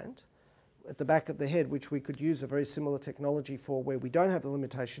implant at the back of the head, which we could use a very similar technology for where we don't have the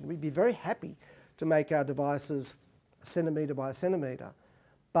limitation, we'd be very happy to make our devices centimetre by centimetre.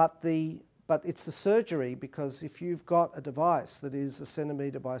 But it's the surgery, because if you've got a device that is a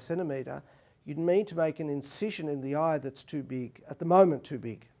centimetre by centimetre, you'd need to make an incision in the eye that's too big, at the moment too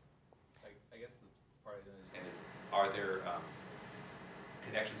big. I guess the part I don't understand is, are there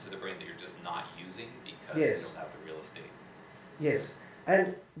connections to the brain that you're just not using because Yes. you don't have the real estate? Yes,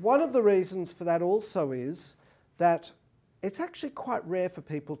 and one of the reasons for that also is that it's actually quite rare for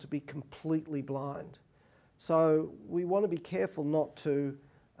people to be completely blind. So we want to be careful not to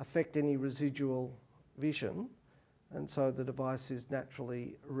affect any residual vision, and so the device is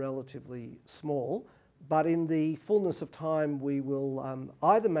naturally relatively small. But in the fullness of time, we will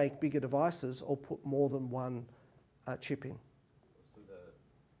either make bigger devices or put more than one chip in.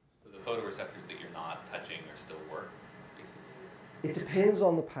 So the photoreceptors that you're not touching are still work, basically? It depends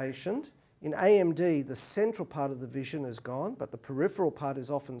on the patient. In AMD, the central part of the vision is gone, but the peripheral part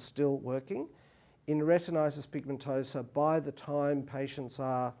is often still working. In retinitis pigmentosa, by the time patients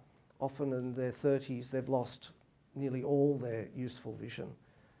are often in their 30s, they've lost nearly all their useful vision.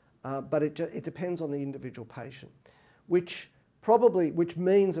 But it depends on the individual patient, which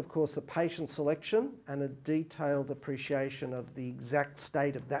means, of course, the patient selection and a detailed appreciation of the exact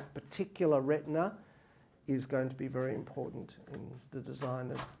state of that particular retina is going to be very important in the design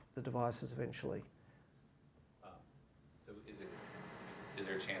of the devices eventually. So is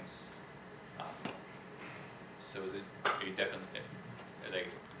there a chance, are you definitely, oh,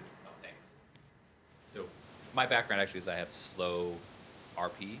 thanks. So my background actually is I have slow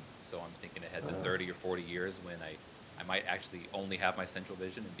RP, so I'm thinking ahead to 30 or 40 years when I might actually only have my central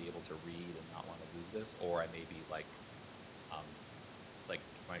vision and be able to read and not want to lose this, or I may be like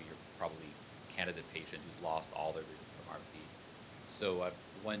your probably candidate patient who's lost all their vision from RP. So I'm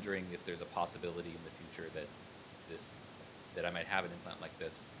wondering if there's a possibility in the future that I might have an implant like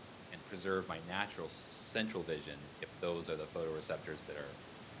this and preserve my natural central vision if those are the photoreceptors that are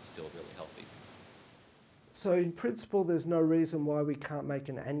still really healthy. So in principle, there's no reason why we can't make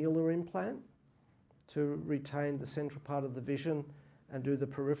an annular implant to retain the central part of the vision and do the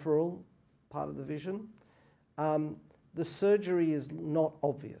peripheral part of the vision. The surgery is not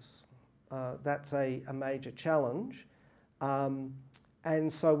obvious. That's a major challenge.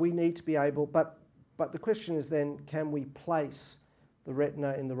 And so we need to be able, but the question is then, can we place the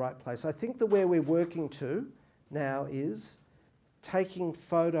retina in the right place? I think that where we're working to now is taking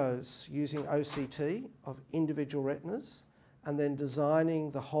photos using OCT of individual retinas and then designing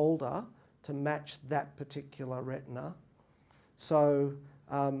the holder to match that particular retina. So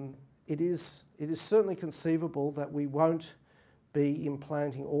it is certainly conceivable that we won't be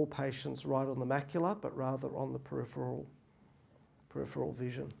implanting all patients right on the macula, but rather on the peripheral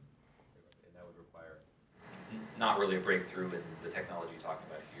vision. And that would require not really a breakthrough in the technology you're talking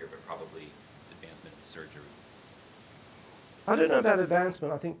about here, but probably advancement in surgery. I don't know about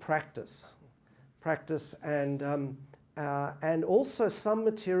advancement. I think practice and also some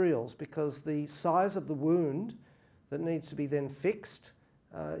materials, because the size of the wound that needs to be then fixed,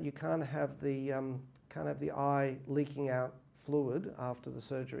 you can't have the eye leaking out fluid after the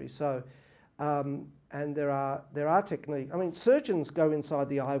surgery. So, and there are techniques. I mean, surgeons go inside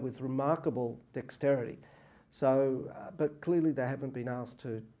the eye with remarkable dexterity. So, but clearly they haven't been asked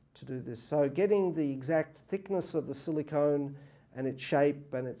to do this. So getting the exact thickness of the silicone and its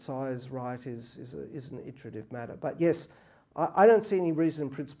shape and its size right is an iterative matter. But yes, I don't see any reason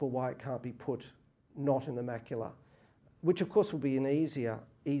in principle why it can't be put not in the macula, which of course will be an easier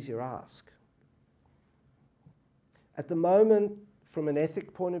ask. At the moment, from an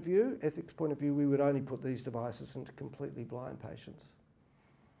ethics point of view, we would only put these devices into completely blind patients.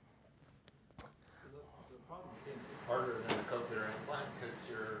 So the problem seems harder than a cochlear implant because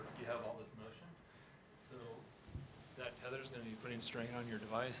you have all this motion. So that tether is going to be putting strain on your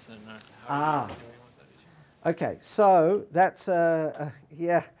device, and how are you dealing with that issue? Okay, so that's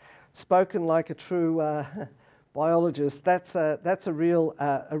spoken like a true biologist. That's a real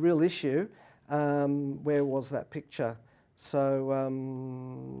issue. Where was that picture? So,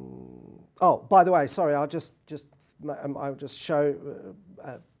 oh, by the way, sorry, I'll just show,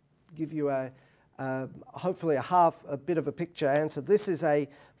 give you hopefully a bit of a picture answer. This is a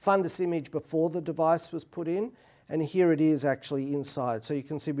fundus image before the device was put in, and here it is actually inside. So you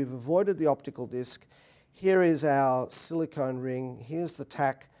can see we've avoided the optical disc. Here is our silicone ring. Here's the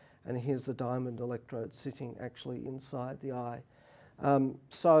tack, and here's the diamond electrode sitting actually inside the eye.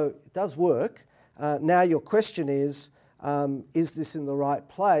 So it does work. Now your question is this in the right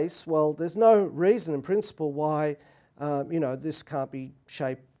place? Well, there's no reason in principle why this can't be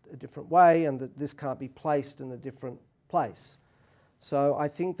shaped a different way and that this can't be placed in a different place. So I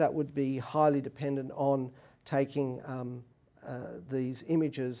think that would be highly dependent on taking these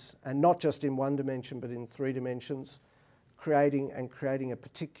images, and not just in one dimension but in 3 dimensions, creating a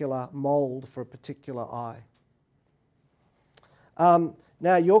particular mould for a particular eye.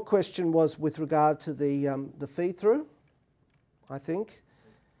 Now, your question was with regard to the feed-through, I think.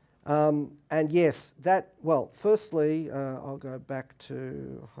 And yes, firstly, I'll go back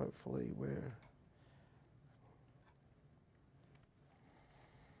to hopefully where...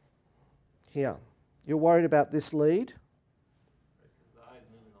 Here. You're worried about this lead? The eye's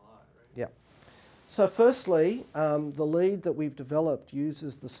moving a lot, right? Yeah. So firstly, the lead that we've developed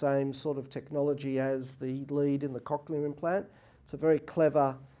uses the same sort of technology as the lead in the cochlear implant. It's a very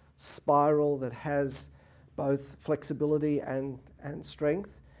clever spiral that has both flexibility and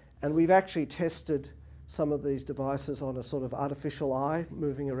strength. And we've actually tested some of these devices on a sort of artificial eye,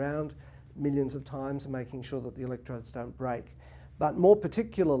 moving around millions of times and making sure that the electrodes don't break. But more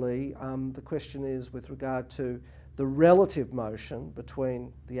particularly, the question is with regard to the relative motion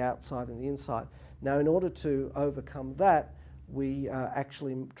between the outside and the inside. Now, in order to overcome that, we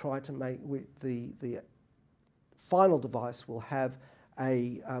actually try to make the final device will have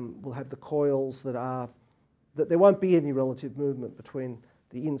the coils that there won't be any relative movement between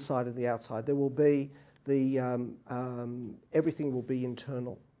the inside and the outside. There will be everything will be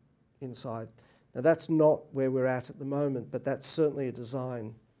internal inside. Now, that's not where we're at the moment, but that's certainly a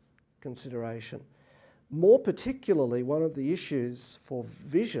design consideration. More particularly, one of the issues for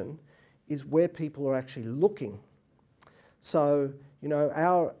vision is where people are actually looking. So, you know,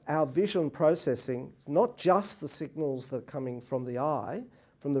 our vision processing, it's not just the signals that are coming from the eye,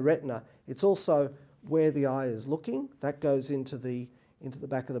 from the retina, it's also where the eye is looking. That goes into the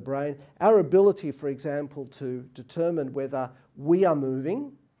back of the brain. Our ability, for example, to determine whether we are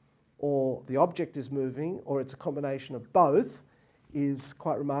moving or the object is moving or it's a combination of both is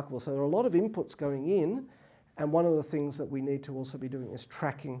quite remarkable. So there are a lot of inputs going in, and one of the things that we need to also be doing is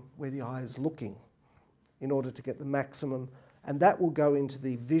tracking where the eye is looking in order to get the maximum, and that will go into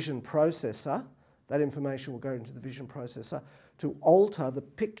the vision processor. That information will go into the vision processor to alter the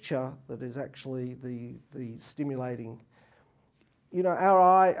picture that is actually the stimulating. You know, our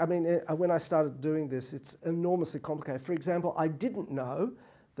eye, I mean, when I started doing this, it's enormously complicated. For example, I didn't know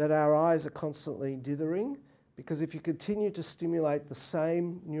that our eyes are constantly dithering, because if you continue to stimulate the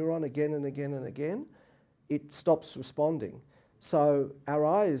same neuron again and again and again, it stops responding. So our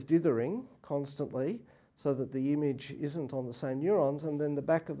eye is dithering constantly so that the image isn't on the same neurons, and then the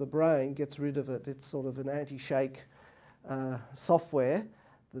back of the brain gets rid of it. It's sort of an anti-shake software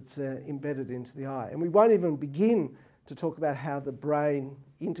that's embedded into the eye. And we won't even begin to talk about how the brain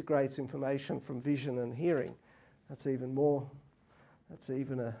integrates information from vision and hearing. That's even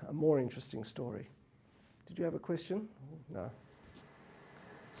a more interesting story. Did you have a question? No.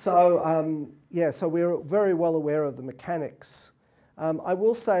 So, so we're very well aware of the mechanics. I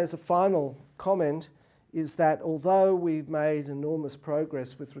will say as a final comment is that although we've made enormous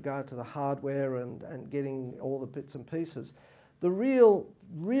progress with regard to the hardware and getting all the bits and pieces, the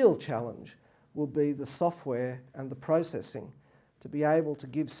real challenge will be the software and the processing to be able to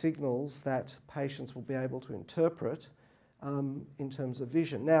give signals that patients will be able to interpret in terms of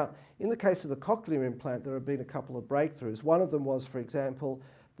vision. Now, in the case of the cochlear implant, there have been a couple of breakthroughs. One of them was, for example,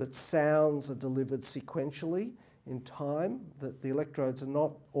 that sounds are delivered sequentially in time, that the electrodes are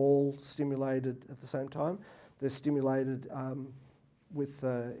not all stimulated at the same time. They're stimulated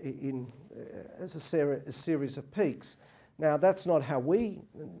as a series of peaks. Now, that's not how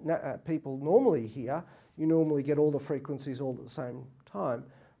people normally hear. You normally get all the frequencies all at the same time,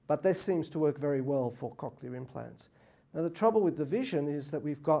 but this seems to work very well for cochlear implants. Now, the trouble with the vision is that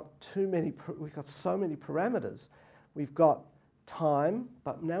we've got so many parameters. We've got time,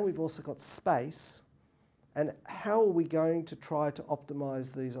 but now we've also got space. And how are we going to try to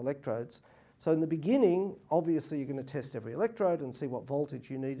optimize these electrodes? So in the beginning, obviously, you're going to test every electrode and see what voltage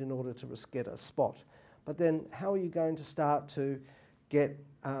you need in order to get a spot. But then how are you going to start to get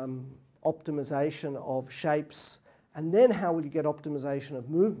optimization of shapes? And then how will you get optimization of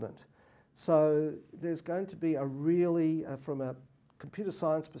movement? So there's going to be a really, from a computer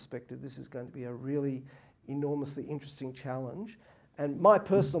science perspective, this is going to be a really enormously interesting challenge. And my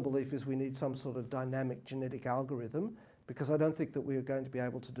personal belief is we need some sort of dynamic genetic algorithm, because I don't think that we're going to be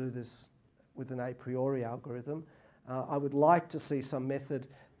able to do this with an a priori algorithm. I would like to see some method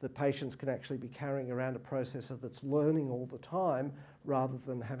that patients can actually be carrying around a processor that's learning all the time, rather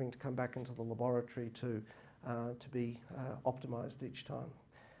than having to come back into the laboratory to be optimized each time.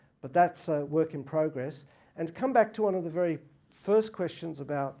 But that's a work in progress. And to come back to one of the very first questions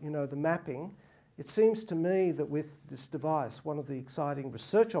about, you know, the mapping, it seems to me that with this device, one of the exciting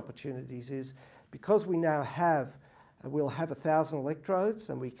research opportunities is, because we now we'll have 1,000 electrodes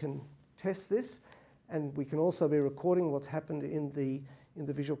and we can test this, and we can also be recording what's happened in the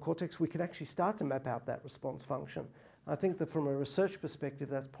visual cortex, we can actually start to map out that response function. I think that from a research perspective,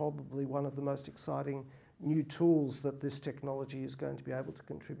 that's probably one of the most exciting new tools that this technology is going to be able to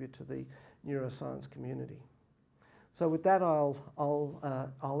contribute to the neuroscience community. So with that,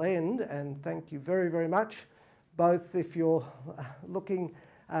 I'll end, and thank you very, very much, both if you're looking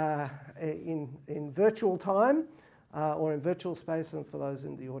in virtual time or in virtual space, and for those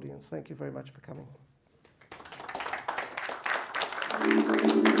in the audience. Thank you very much for coming.